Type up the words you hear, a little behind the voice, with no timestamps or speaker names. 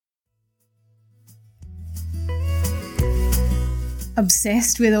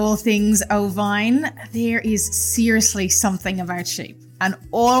obsessed with all things ovine, there is seriously something about sheep and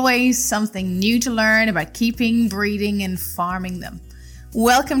always something new to learn about keeping, breeding and farming them.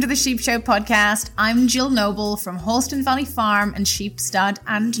 Welcome to the Sheep Show podcast. I'm Jill Noble from Holston Valley Farm and Sheepstud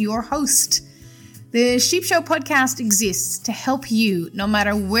and your host. The Sheep Show podcast exists to help you, no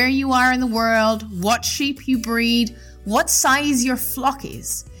matter where you are in the world, what sheep you breed, what size your flock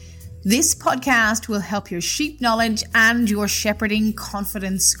is. This podcast will help your sheep knowledge and your shepherding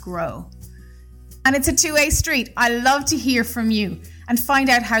confidence grow. And it's a two-way street. I love to hear from you and find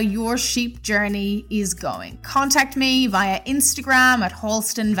out how your sheep journey is going. Contact me via Instagram at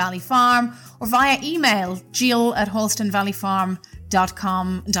Holston Valley Farm or via email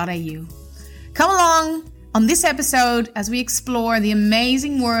jill@holstonvalleyfarm.com.au. Come along on this episode as we explore the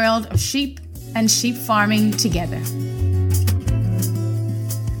amazing world of sheep and sheep farming together.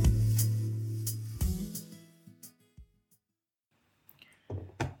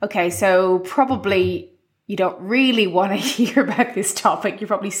 Okay, so probably you don't really want to hear about this topic. You're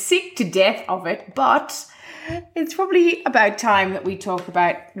probably sick to death of it, but it's probably about time that we talk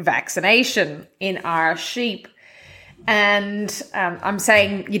about vaccination in our sheep. And I'm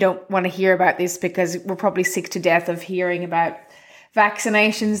saying you don't want to hear about this because we're probably sick to death of hearing about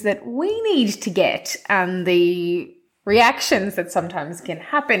vaccinations that we need to get and the reactions that sometimes can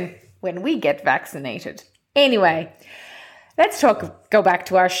happen when we get vaccinated. Anyway, let's go back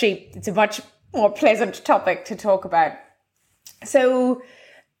to our sheep. It's a much more pleasant topic to talk about. So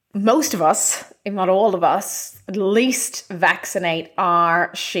most of us, if not all of us, at least vaccinate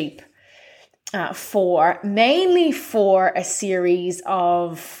our sheep mainly for a series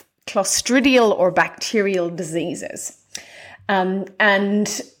of clostridial or bacterial diseases. And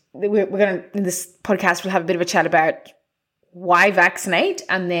we're going to, in this podcast, we'll have a bit of a chat about why vaccinate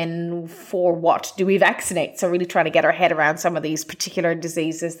and then for what do we vaccinate. So really trying to get our head around some of these particular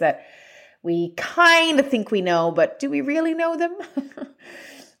diseases that we kind of think we know, but do we really know them?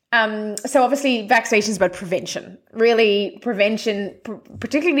 So obviously vaccination is about prevention, really prevention,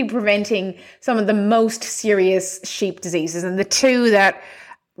 particularly preventing some of the most serious sheep diseases. And the two that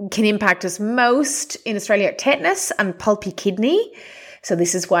can impact us most in Australia are tetanus and pulpy kidney. So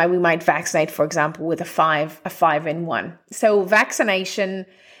this is why we might vaccinate, for example, with a 5-in-1. So vaccination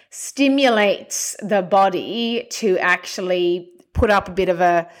stimulates the body to actually put up a bit of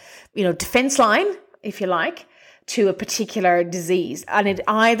a, defense line, if you like, to a particular disease. And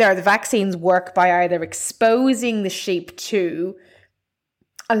the vaccines work by either exposing the sheep to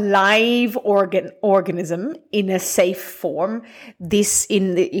a live organism in a safe form.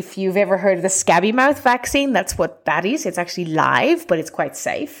 If you've ever heard of the scabby mouth vaccine, that's what that is. It's actually live, but it's quite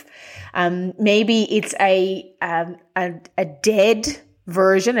safe. Maybe it's a dead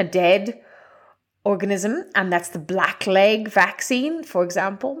version, a dead organism, and that's the blackleg vaccine, for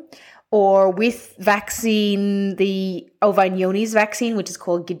example. Or with vaccine, the ovine Johne's vaccine, which is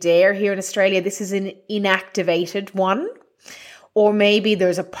called Gedare here in Australia. This is an inactivated one. Or maybe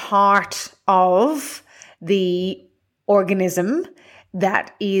there's a part of the organism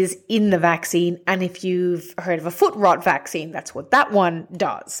that is in the vaccine. And if you've heard of a foot rot vaccine, that's what that one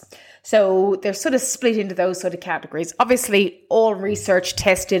does. So they're sort of split into those sort of categories. Obviously, all research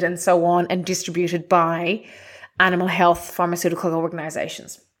tested and so on and distributed by animal health pharmaceutical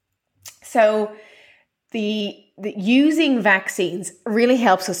organizations. So the using vaccines really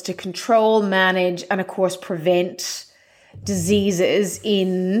helps us to control, manage, and of course prevent diseases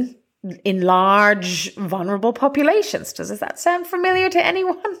in large vulnerable populations. Does that sound familiar to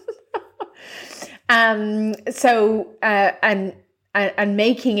anyone? And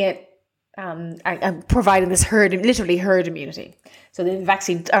making it and providing this herd immunity. So the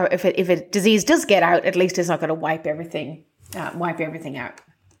vaccine, or if a disease does get out, at least it's not going to wipe everything out.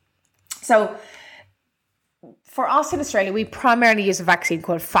 So for us in Australia, we primarily use a vaccine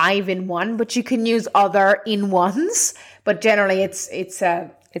called 5-in-1, but you can use other in-ones. But generally, it's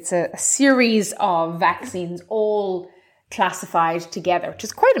a series of vaccines all classified together, which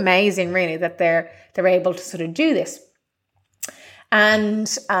is quite amazing, really, that they're able to sort of do this. And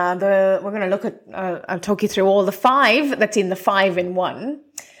we're going to look at, I'll talk you through all the 5 that's in the 5-in-1.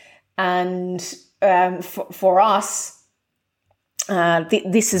 And for us,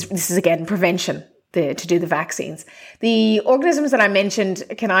 this is again prevention. To do the vaccines. The organisms that I mentioned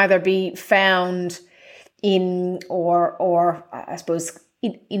can either be found in or I suppose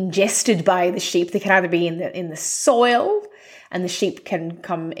ingested by the sheep. They can either be in the soil and the sheep can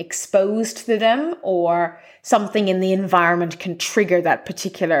come exposed to them, or something in the environment can trigger that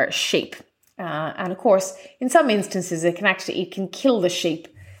particular sheep. And of course, in some instances, it can kill the sheep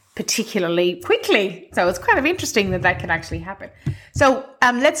particularly quickly. So it's kind of interesting that can actually happen. So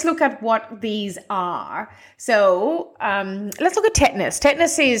let's look at what these are. So let's look at tetanus.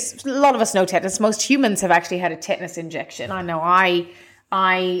 Tetanus is, a lot of us know tetanus. Most humans have actually had a tetanus injection. I know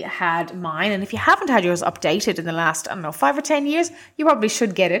I had mine. And if you haven't had yours updated in the last, 5 or 10 years, you probably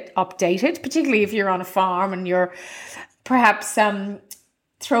should get it updated, particularly if you're on a farm and you're perhaps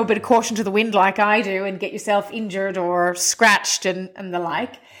throw a bit of caution to the wind like I do and get yourself injured or scratched and the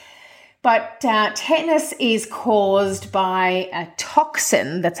like. But tetanus is caused by a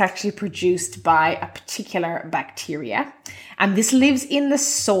toxin that's actually produced by a particular bacteria. And this lives in the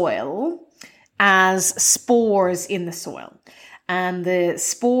soil as spores in the soil. And the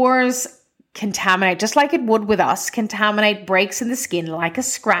spores contaminate, just like it would with us, contaminate breaks in the skin, like a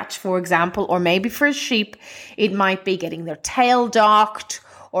scratch, for example, or maybe for a sheep, it might be getting their tail docked,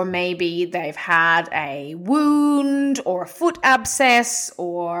 or maybe they've had a wound or a foot abscess,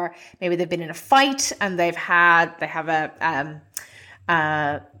 or maybe they've been in a fight and they have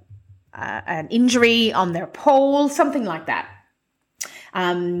an injury on their pole, something like that.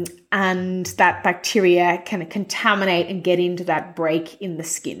 And that bacteria can contaminate and get into that break in the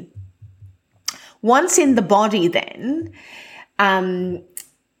skin. Once in the body then,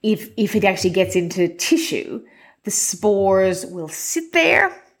 if it actually gets into tissue, the spores will sit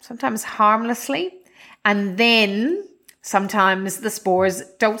there, sometimes harmlessly, and then sometimes the spores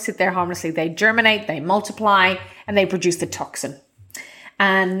don't sit there harmlessly. They germinate, they multiply, and they produce the toxin.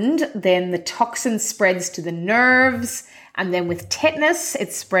 And then the toxin spreads to the nerves, and then with tetanus,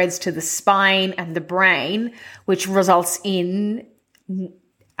 it spreads to the spine and the brain, which results in,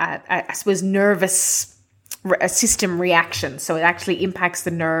 nervous system reaction. So it actually impacts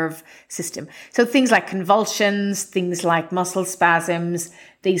the nerve system. So things like convulsions, things like muscle spasms,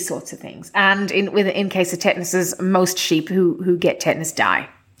 these sorts of things. And in case of tetanus, most sheep who get tetanus die.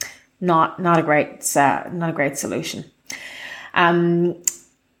 Not a great solution. And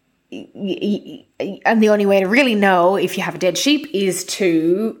the only way to really know if you have a dead sheep is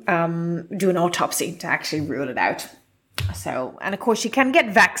to do an autopsy to actually rule it out. So, and of course, you can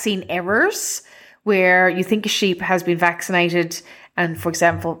get vaccine errors where you think a sheep has been vaccinated and, for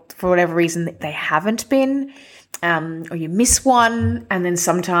example, for whatever reason, they haven't been, or you miss one. And then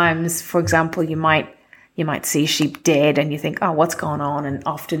sometimes, for example, you might see a sheep dead and you think, oh, what's going on? And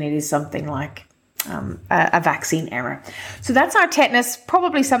often it is something like a vaccine error. So that's our tetanus,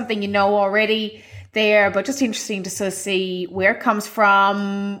 probably something you know already there, but just interesting to sort of see where it comes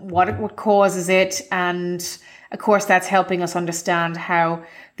from, what causes it. And of course, that's helping us understand how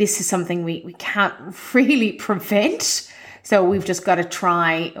this is something we can't really prevent. So we've just got to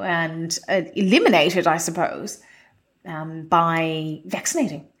try and eliminate it, I suppose, by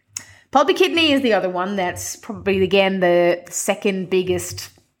vaccinating. Pulpy kidney is the other one. That's probably, again, the second biggest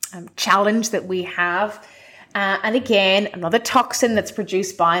challenge that we have. And again, another toxin that's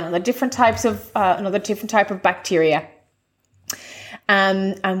produced by another different type of bacteria.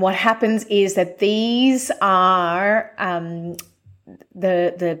 And what happens is that these are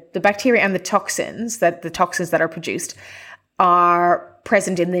the bacteria and the toxins that are produced are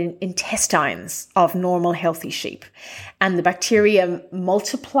present in the intestines of normal healthy sheep, and the bacteria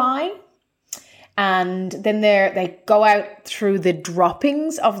multiply, and then they go out through the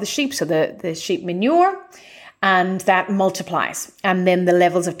droppings of the sheep, so the sheep manure, and that multiplies, and then the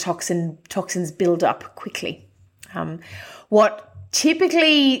levels of toxins build up quickly. What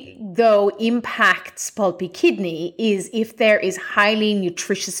typically, though, impacts pulpy kidney is if there is highly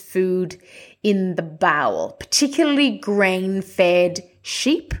nutritious food in the bowel, particularly grain-fed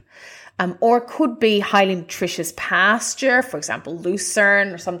sheep, or it could be highly nutritious pasture, for example, lucerne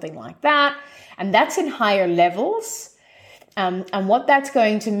or something like that, and that's in higher levels. And what that's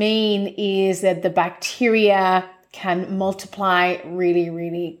going to mean is that the bacteria can multiply really,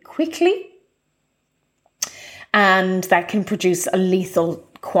 really quickly, and that can produce a lethal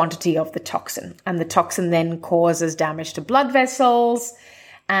quantity of the toxin. And the toxin then causes damage to blood vessels,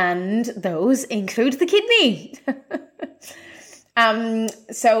 and those include the kidney. And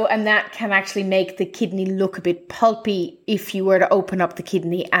that can actually make the kidney look a bit pulpy if you were to open up the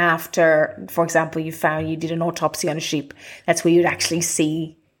kidney after, for example, you did an autopsy on a sheep. That's where you'd actually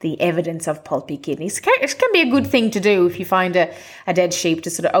see the evidence of pulpy kidneys. It can be a good thing to do if you find a dead sheep, to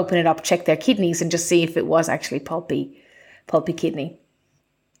sort of open it up, check their kidneys, and just see if it was actually pulpy kidney.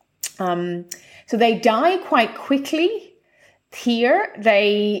 So they die quite quickly. Here,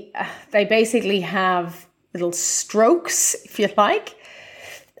 they basically have little strokes, if you like,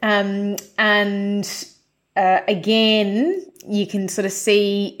 again, you can sort of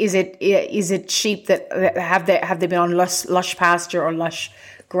see, is it sheep that have they been on lush pasture or lush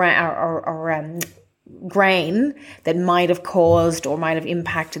grain that might have caused or might have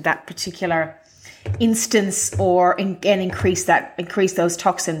impacted that particular instance, or increase those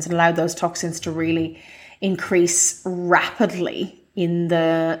toxins and allow those toxins to really increase rapidly in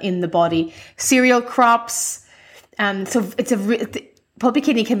the body. Cereal crops, so pulpy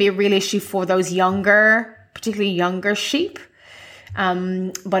kidney can be a real issue for those particularly younger sheep,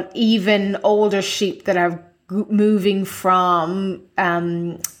 but even older sheep that are moving from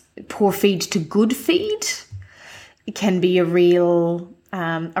poor feed to good feed, it can be a real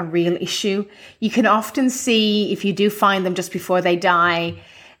issue. You can often see, if you do find them just before they die,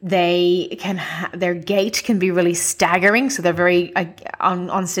 their gait can be really staggering. So they're very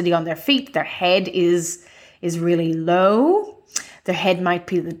unsteady on their feet. Their head is really low. Their head might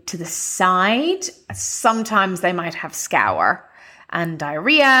be to the side. Sometimes they might have scour and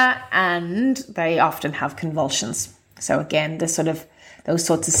diarrhea, and they often have convulsions. So again, those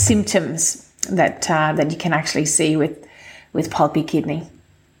sorts of symptoms that you can actually see with pulpy kidney.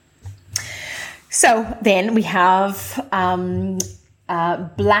 So then we have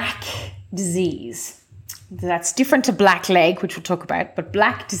black disease. That's different to black leg, which we'll talk about, but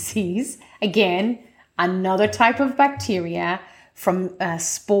black disease, again, another type of bacteria from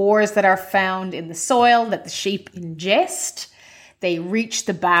spores that are found in the soil that the sheep ingest. They reach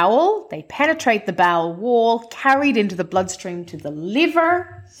the bowel, they penetrate the bowel wall, carried into the bloodstream to the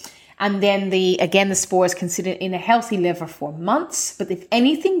liver, and then the spores can sit in a healthy liver for months. But if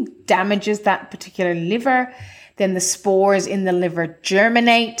anything damages that particular liver, then the spores in the liver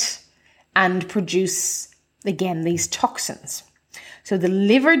germinate and produce, again, these toxins. So the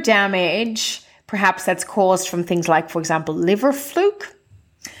liver damage, perhaps that's caused from things like, for example, liver fluke,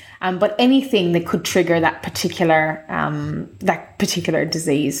 but anything that could trigger that particular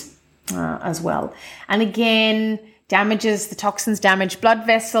disease as well. And again, the toxins damage blood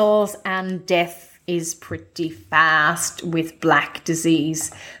vessels, and death is pretty fast with black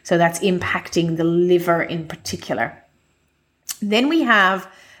disease. So that's impacting the liver in particular. Then we have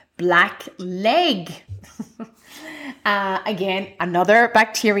black leg. Again, another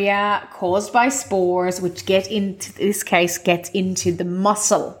bacteria caused by spores, which gets into the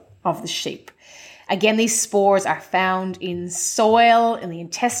muscle of the sheep. Again, these spores are found in soil, in the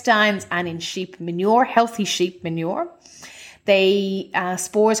intestines, and in sheep manure, healthy sheep manure.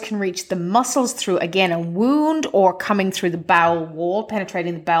 Spores can reach the muscles through, again, a wound or coming through the bowel wall,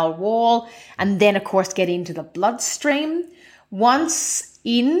 penetrating the bowel wall, and then, of course, get into the bloodstream. Once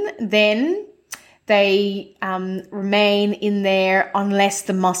in, then they remain in there unless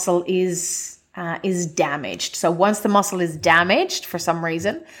the muscle is damaged. So once the muscle is damaged for some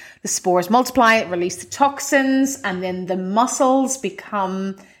reason, the spores multiply, release the toxins, and then the muscles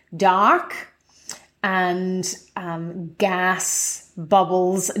become dark and gas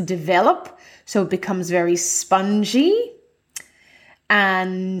bubbles develop. So it becomes very spongy.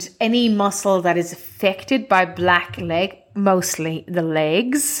 And any muscle that is affected by black leg, mostly the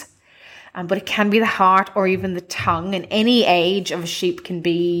legs, but it can be the heart or even the tongue, and any age of a sheep can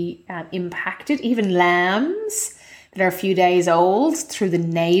be impacted. Even lambs that are a few days old through the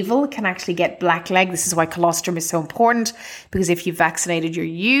navel can actually get black leg. This is why colostrum is so important, because if you've vaccinated your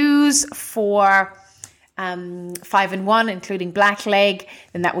ewes for 5-in-1, including black leg,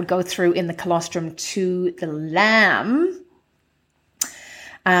 then that would go through in the colostrum to the lamb.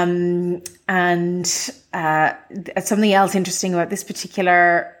 And something else interesting about this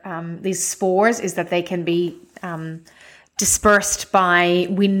particular, these spores, is that they can be dispersed by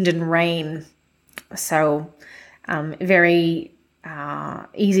wind and rain. So very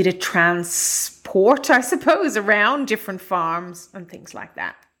easy to transport, I suppose, around different farms and things like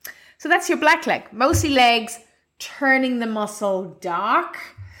that. So that's your black leg, mostly legs, turning the muscle dark,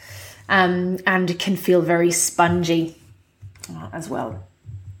 and it can feel very spongy as well.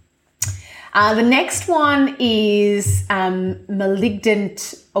 The next one is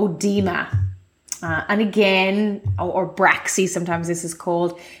malignant oedema. And again, or braxy, sometimes this is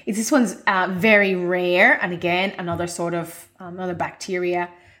called. This one's very rare. And again, another sort of, another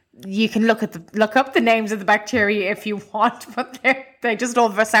bacteria. You can look up the names of the bacteria if you want, but they just all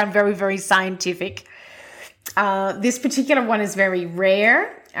sound very, very scientific. This particular one is very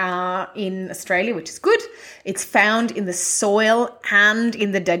rare in Australia, which is good. It's found in the soil and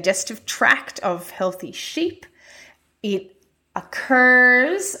in the digestive tract of healthy sheep. It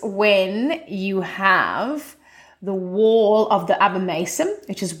occurs when you have the wall of the abomasum,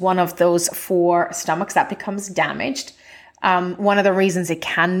 which is one of those 4 stomachs, that becomes damaged. One of the reasons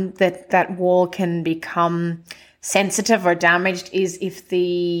that wall can become sensitive or damaged is if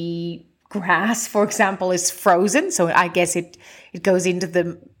the grass, for example, is frozen. So I guess it goes into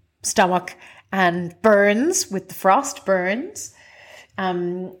the stomach and burns with the frost, burns.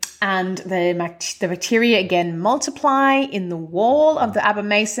 And the bacteria again multiply in the wall of the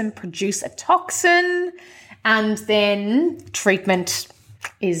abomasum, produce a toxin, and then treatment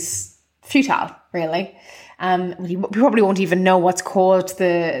is futile, really. We probably won't even know what's caused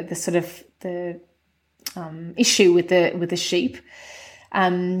the sort of the issue with the sheep.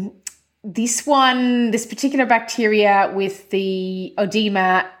 This particular bacteria with the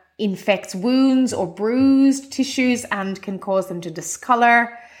oedema infects wounds or bruised tissues and can cause them to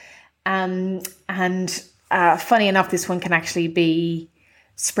discolor. And funny enough, this one can actually be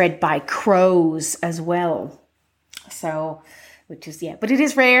spread by crows as well. So, but it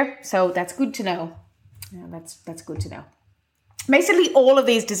is rare. So that's good to know. Yeah, that's good to know. Basically, all of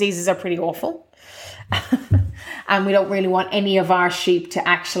these diseases are pretty awful. And we don't really want any of our sheep to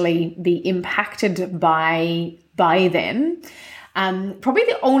actually be impacted by them. Probably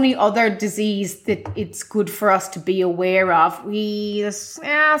the only other disease that it's good for us to be aware of,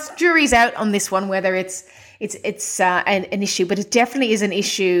 jury's out on this one, whether it's an issue, but it definitely is an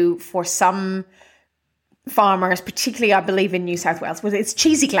issue for some farmers, particularly I believe in New South Wales. Well, it's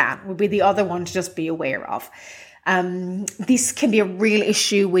cheesy gland would be the other one to just be aware of. This can be a real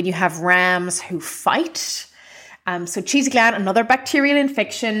issue when you have rams who fight. So cheesy gland, another bacterial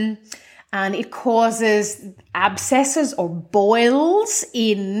infection, and it causes abscesses or boils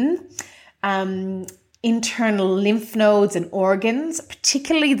in internal lymph nodes and organs,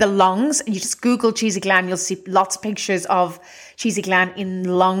 particularly the lungs. You just Google cheesy gland, you'll see lots of pictures of cheesy gland in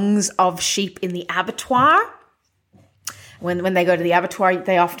lungs of sheep in the abattoir. When they go to the abattoir,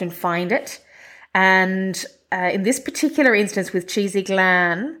 they often find it. And in this particular instance with cheesy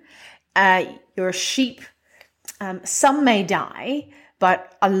gland, your sheep, some may die,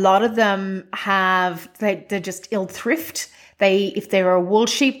 but a lot of them they're just ill thrift. If they were a wool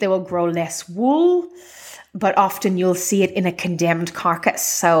sheep, they will grow less wool, but often you'll see it in a condemned carcass.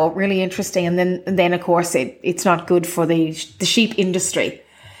 So really interesting. And then of course, it's not good for the sheep industry,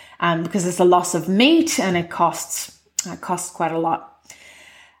 because it's a loss of meat and it costs quite a lot.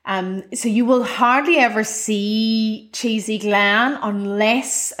 So you will hardly ever see cheesy gland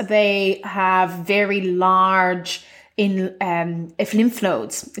unless they have very large lymph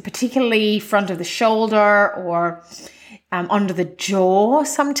nodes, particularly front of the shoulder or under the jaw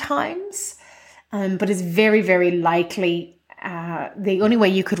sometimes. But it's very, very likely. The only way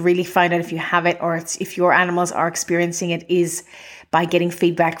you could really find out if you have it or if your animals are experiencing it is by getting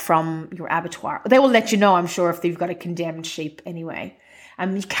feedback from your abattoir. They will let you know, I'm sure, if they've got a condemned sheep anyway.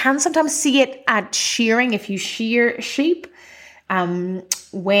 You can sometimes see it at shearing if you shear sheep.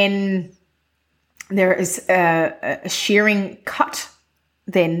 When there is a shearing cut,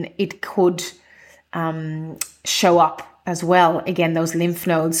 then it could show up as well. Again, those lymph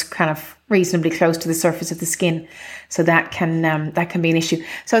nodes kind of reasonably close to the surface of the skin. So that can be an issue.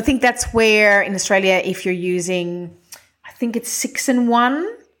 So I think that's where in Australia, if you're using, I think it's 6-in-1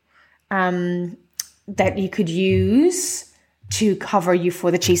 that you could use to cover you for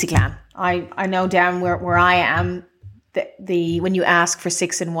the cheesy gland. I know down where I am, when you ask for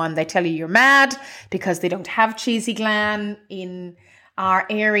 6-in-1, they tell you you're mad because they don't have cheesy gland in our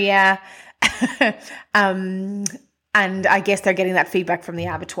area. And I guess they're getting that feedback from the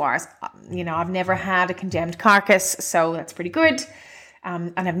abattoirs. I've never had a condemned carcass, so that's pretty good.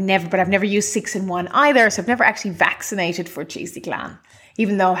 And I've never used 6-in-1 either, so I've never actually vaccinated for cheesy gland,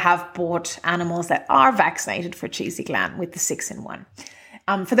 even though I have bought animals that are vaccinated for cheesy gland with the 6-in-1.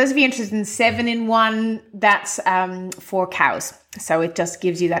 For those of you interested in 7-in-1, that's for cows. So it just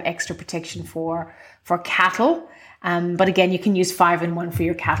gives you that extra protection for cattle. But again, you can use 5-in-1 for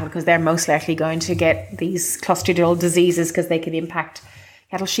your cattle because they're most likely going to get these clostridial diseases because they can impact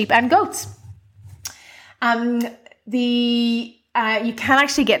cattle, sheep, and goats. You can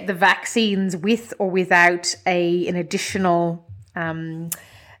actually get the vaccines with or without an additional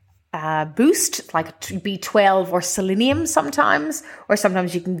boost, like B12 or selenium sometimes, or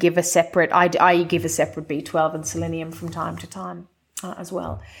sometimes you can give a separate, I give a separate B12 and selenium from time to time as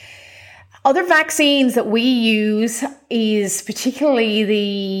well. Other vaccines that we use is particularly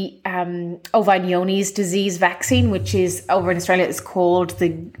the Ovine disease vaccine, which is over in Australia, is called,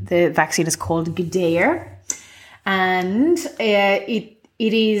 the vaccine is called Gedare. And it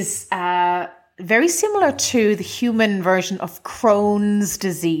is very similar to the human version of Crohn's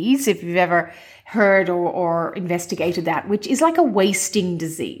disease, if you've ever heard or investigated that, which is like a wasting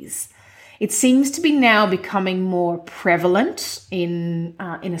disease. It seems to be now becoming more prevalent in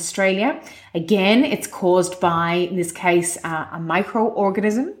Australia. Again, it's caused by, in this case, a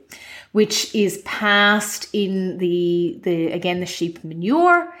microorganism which is passed in the sheep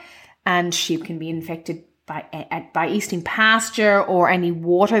manure, and sheep can be infected by eating pasture or any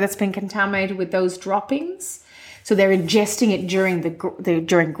water that's been contaminated with those droppings. So they're ingesting it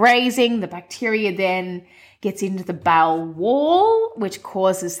during grazing. The bacteria then gets into the bowel wall, which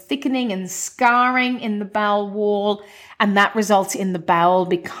causes thickening and scarring in the bowel wall, and that results in the bowel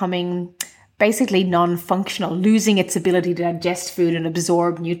becoming basically non-functional, losing its ability to digest food and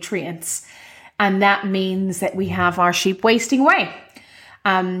absorb nutrients. And that means that we have our sheep wasting away.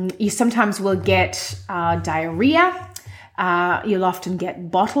 You sometimes will get diarrhea. You'll often get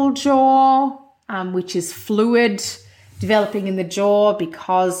bottle jaw, which is fluid developing in the jaw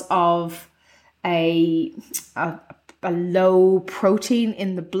because of a low protein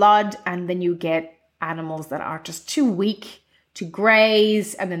in the blood. And then you get animals that are just too weak to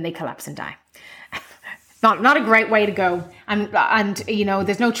graze, and then they collapse and die. Not a great way to go. And you know,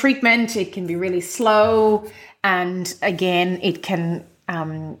 there's no treatment. It can be really slow. And again, it can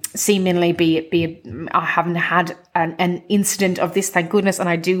seemingly be I haven't had an incident of this, thank goodness, and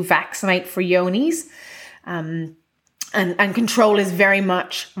I do vaccinate for yonis, and control is very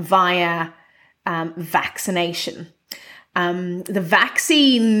much via vaccination. The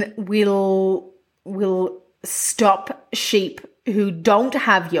vaccine will stop sheep who don't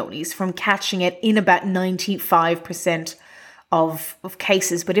have yonis from catching it in about 95% of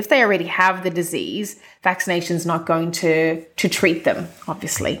cases. But if they already have the disease, vaccination is not going to treat them,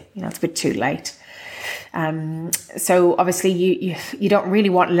 obviously. You know, it's a bit too late. So obviously you don't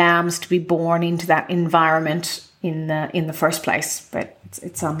really want lambs to be born into that environment in the first place, but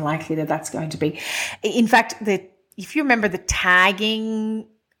it's unlikely that that's going to be. In fact, if you remember the tagging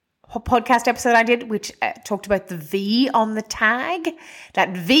podcast episode I did, which talked about the V on the tag,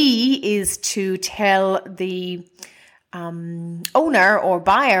 that V is to tell the owner or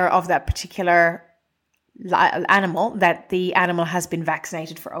buyer of that particular animal that the animal has been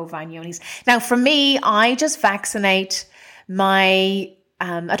vaccinated for ovine yonis. Now, for me, I just vaccinate I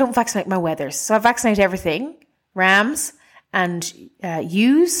don't vaccinate my wethers. So I vaccinate everything, rams and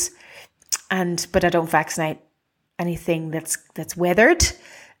ewes, but I don't vaccinate anything that's weathered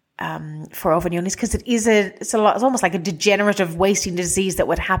for ovine yonis, because it's almost like a degenerative wasting disease that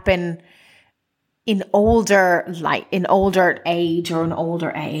would happen in older age.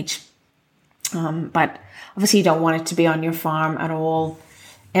 But obviously you don't want it to be on your farm at all,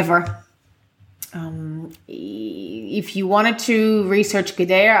 ever. If you wanted to research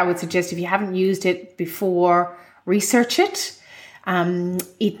Gedare, I would suggest, if you haven't used it before, research it.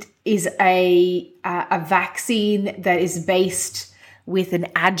 It is a vaccine that is based with an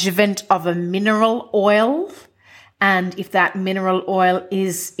adjuvant of a mineral oil. And if that mineral oil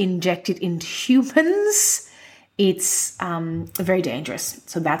is injected into humans, it's very dangerous.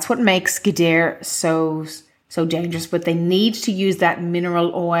 So that's what makes Gedare so dangerous. But they need to use that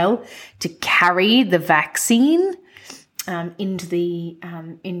mineral oil to carry the vaccine into the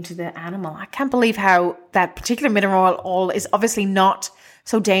animal. I can't believe how that particular mineral oil is obviously not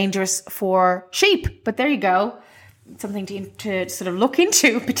so dangerous for sheep. But there you go, something to sort of look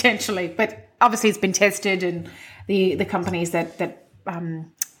into potentially. But obviously it's been tested, and the companies that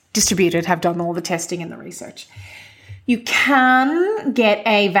distribute it have done all the testing and the research. You can get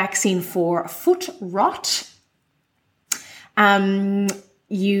a vaccine for foot rot.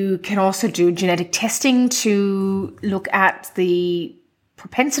 You can also do genetic testing to look at the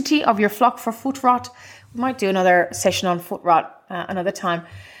propensity of your flock for foot rot. We might do another session on foot rot another time.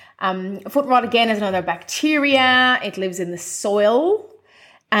 Foot rot, again, is another bacteria. It lives in the soil,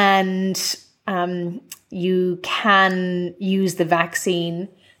 and you can use the vaccine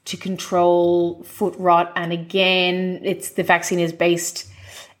to control foot rot. And again, the vaccine is based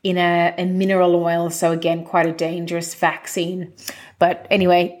in a mineral oil, so again, quite a dangerous vaccine. But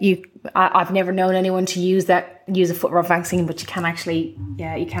anyway, I've never known anyone to use a foot rot vaccine, but you can actually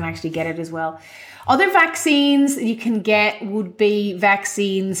get it as well. Other vaccines you can get would be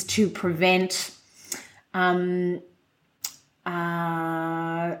vaccines to prevent scabby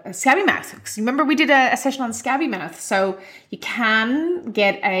mouth. Remember, we did a session on scabby mouth. So you can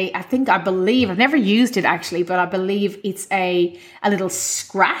get I believe, I've never used it actually, but I believe it's a little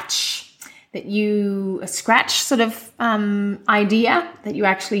scratch sort of idea that you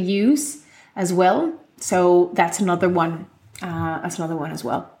actually use as well. So that's another one. As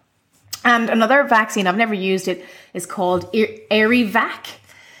well. And another vaccine, I've never used it, is called Erivac.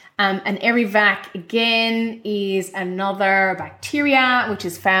 And Erivac, again, is another bacteria which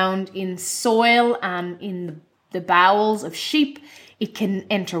is found in soil and in the bowels of sheep. It can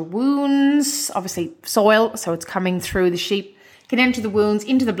enter wounds, obviously soil, so it's coming through the sheep. It can enter the wounds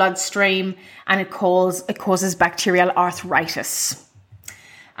into the bloodstream, and it causes bacterial arthritis.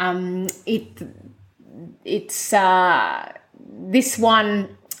 This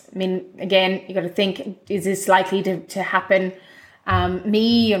one, I mean, again, you got to think, is this likely to happen?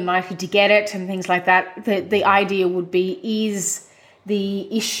 Me, I'm likely to get it and things like that. The idea would be, is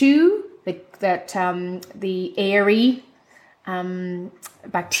the issue that the airy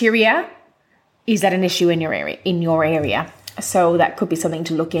bacteria, is that an issue in your area? So that could be something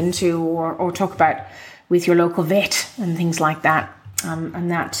to look into or talk about with your local vet and things like that. And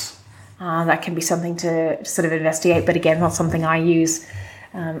that can be something to sort of investigate. But again, not something I use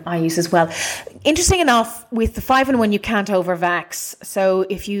as well. Interesting enough, with the 5-in-1, you can't overvax. So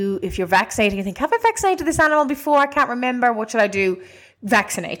if you're vaccinating, you think, have I vaccinated this animal before? I can't remember. What should I do?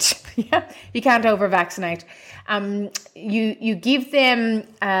 Vaccinate. Yeah, you can't over-vaccinate. You give them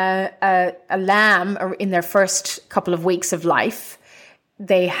a lamb in their first couple of weeks of life.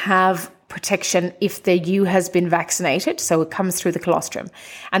 They have protection if the ewe has been vaccinated, so it comes through the colostrum.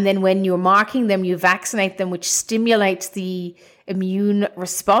 And then when you're marking them, you vaccinate them, which stimulates the immune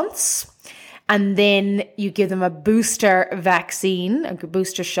response. And then you give them a booster vaccine, a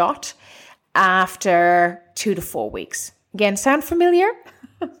booster shot, after 2 to 4 weeks. Again, sound familiar?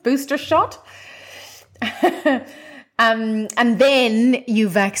 Booster shot. And then you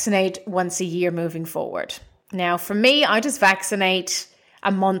vaccinate once a year moving forward. Now, for me, I just vaccinate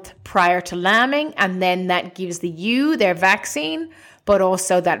a month prior to lambing, and then that gives the ewe their vaccine, but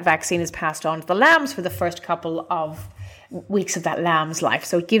also that vaccine is passed on to the lambs for the first couple of weeks of that lamb's life.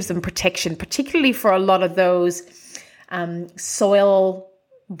 So it gives them protection, particularly for a lot of those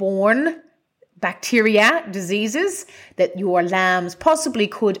soil-borne bacteria diseases that your lambs possibly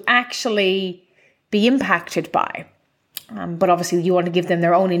could actually be impacted by. But obviously you want to give them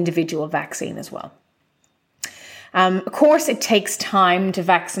their own individual vaccine as well. Of course, it takes time to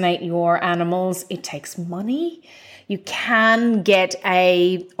vaccinate your animals. It takes money. You can get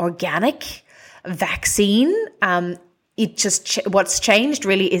a organic vaccine. What's changed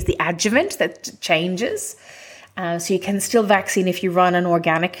really is the adjuvant that changes. So you can still vaccine if you run an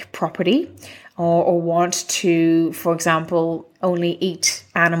organic property or want to, for example, only eat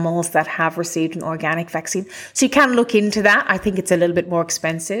animals that have received an organic vaccine. So you can look into that. I think it's a little bit more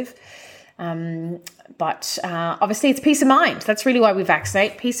expensive. But obviously it's peace of mind. That's really why we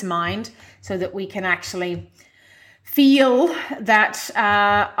vaccinate, peace of mind, so that we can actually feel that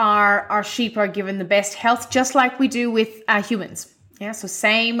our sheep are given the best health, just like we do with humans. Yeah, so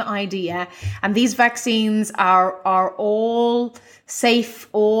same idea. And these vaccines are all safe,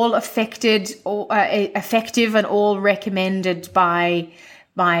 all effective, and all recommended by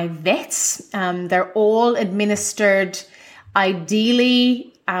vets. They're all administered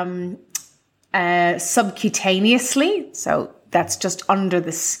ideally subcutaneously, so that's just under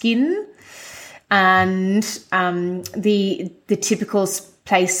the skin. And the typical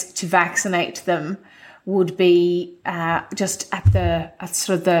place to vaccinate them would be just at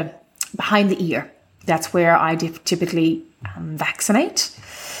sort of the behind the ear. That's where I typically vaccinate.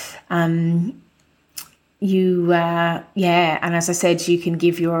 And as I said, you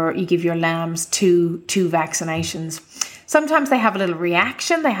give your lambs two vaccinations. Sometimes they have a little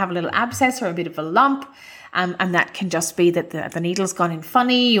reaction, they have a little abscess or a bit of a lump, and that can just be that the needle's gone in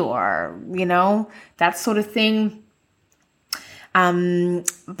funny, or that sort of thing.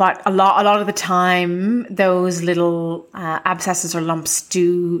 But a lot of the time, those little abscesses or lumps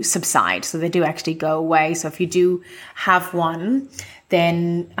do subside, so they do actually go away. So if you do have one,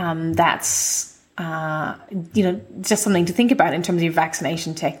 then that's just something to think about in terms of your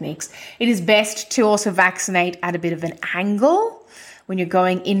vaccination techniques. It is best to also vaccinate at a bit of an angle when you're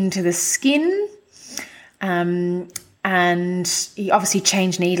going into the skin. And you obviously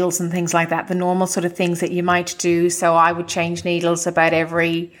change needles and things like that, the normal sort of things that you might do. So I would change needles about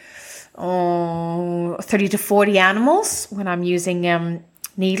every 30 to 40 animals when I'm using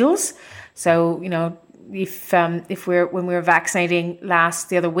needles. So, when we were vaccinating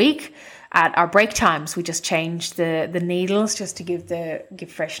the other week, at our break times, we just changed the needles just to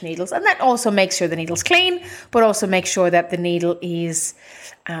give fresh needles. And that also makes sure the needle's clean, but also make sure that the needle is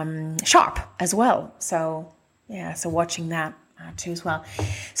sharp as well. So watching that too as well.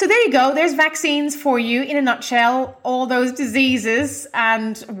 So there you go. There's vaccines for you in a nutshell. All those diseases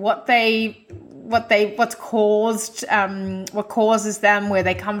and what causes them, where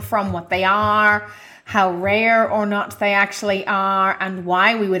they come from, what they are, how rare or not they actually are, and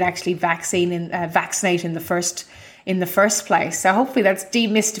why we would actually vaccinate in the first place. So hopefully that's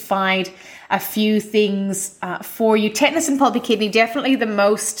demystified a few things for you. Tetanus and pulpy kidney, definitely the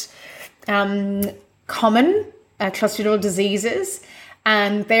most common clostridial diseases,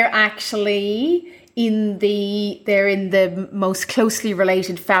 and they're actually in the most closely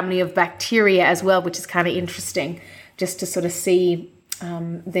related family of bacteria as well, which is kind of interesting just to sort of see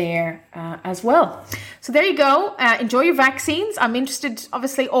there as well. So there you go. Enjoy your vaccines. I'm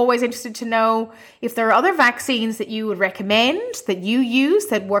always interested to know if there are other vaccines that you would recommend that you use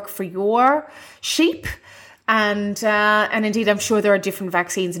that work for your sheep. And indeed, I'm sure there are different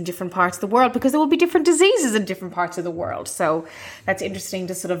vaccines in different parts of the world because there will be different diseases in different parts of the world. So that's interesting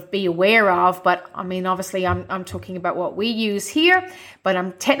to sort of be aware of. But I mean, obviously, I'm talking about what we use here,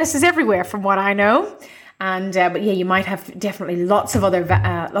 but tetanus is everywhere from what I know. And but yeah, you might have definitely lots of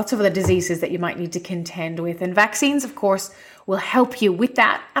other diseases that you might need to contend with. And vaccines, of course, will help you with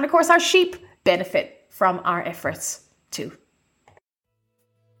that. And of course, our sheep benefit from our efforts too.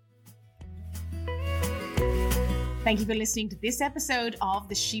 Thank you for listening to this episode of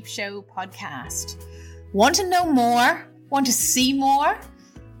the Sheep Show podcast. Want to know more? Want to see more?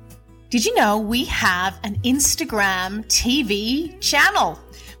 Did you know we have an Instagram TV channel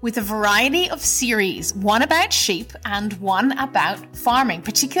with a variety of series, one about sheep and one about farming,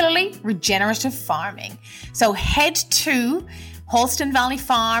 particularly regenerative farming. So head to Holston Valley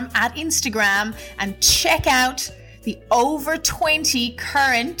Farm at Instagram and check out the over 20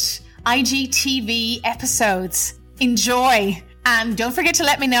 current IGTV episodes. Enjoy. And don't forget to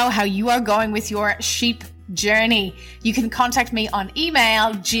let me know how you are going with your sheep journey. You can contact me on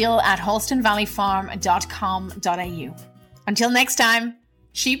email, jill@holstonvalleyfarm.com.au. Until next time,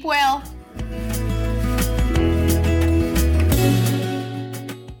 sheep well.